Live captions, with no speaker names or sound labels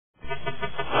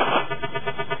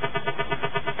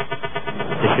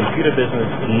computer business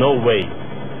in no way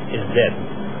is dead.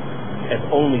 It's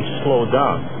only slowed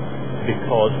down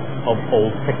because of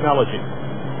old technology.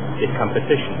 The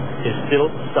competition is still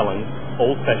selling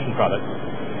old-fashioned products,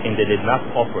 and they did not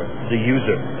offer the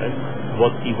user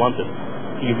what he wanted.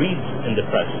 He reads in the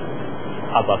press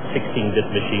about 16-bit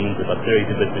machines, about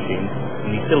 32-bit machines,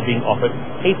 and he's still being offered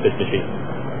 8-bit machines,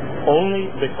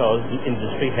 only because the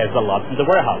industry has a lot in the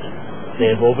warehouse. They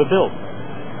have overbuilt.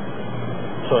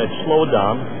 So it's slowed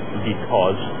down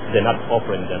because they're not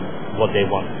offering them what they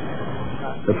want.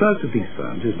 The first of these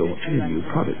firms is launching a new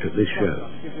product at this show.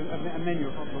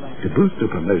 To boost the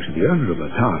promotion, the owner of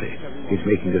Atari is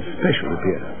making a special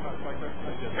appearance.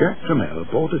 Jack Tramiel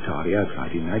bought Atari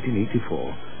outright in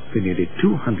 1984 for nearly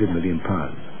 £200 million.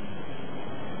 A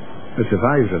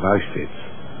survivor of Auschwitz,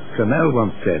 Tramiel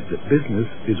once said that business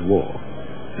is war,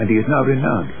 and he is now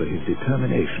renowned for his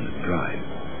determination and drive.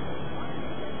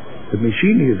 The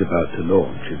machine he is about to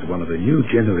launch is one of a new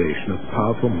generation of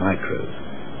powerful micros,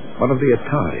 one of the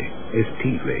Atari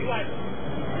ST range.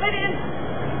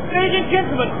 Ladies and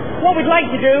gentlemen, what we'd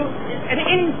like to do is an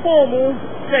informal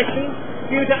session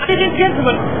for you to... Ladies and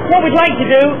gentlemen, what we'd like to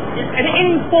do is an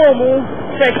informal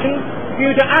session for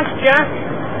you to ask Jack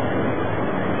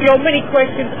your many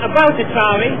questions about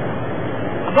Atari,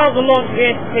 about the launch of the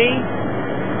ST,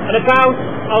 and about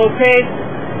our paid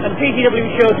and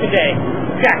PTW show today.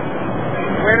 Jack.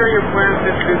 When are your plans to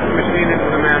introduce the machine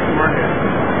into the mass market?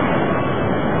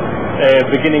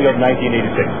 Beginning of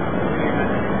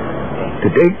 1986. To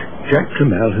date, Jack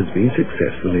Tramiel has been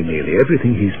successful in nearly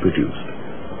everything he's produced.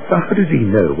 But how does he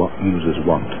know what users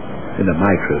want in the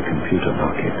microcomputer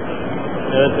market?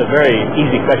 It's a very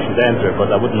easy question to answer, but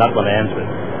I would not want to answer it.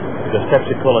 Because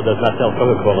Pepsi-Cola does not tell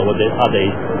Coca-Cola how they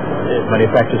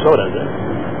manufacture sodas.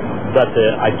 But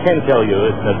I can tell you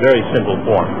it's in a very simple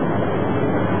form.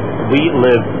 We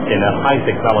live in a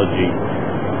high-technology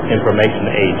information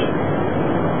age.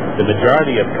 The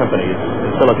majority of companies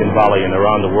in Silicon Valley and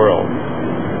around the world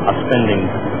are spending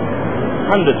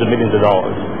hundreds of millions of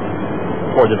dollars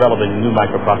for developing new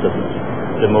microprocessors,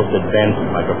 the most advanced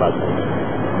microprocessors.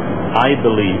 I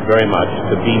believe very much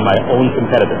to be my own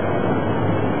competitor.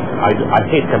 I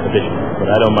hate competition,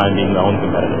 but I don't mind being my own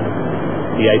competitor.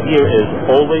 The idea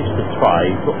is always to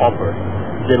try to offer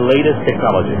the latest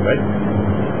technology, right,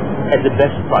 at the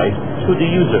best price to the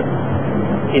user.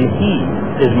 And he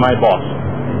is my boss.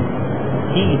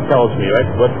 He tells me,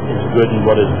 right, what is good and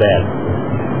what is bad.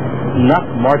 Not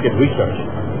market research.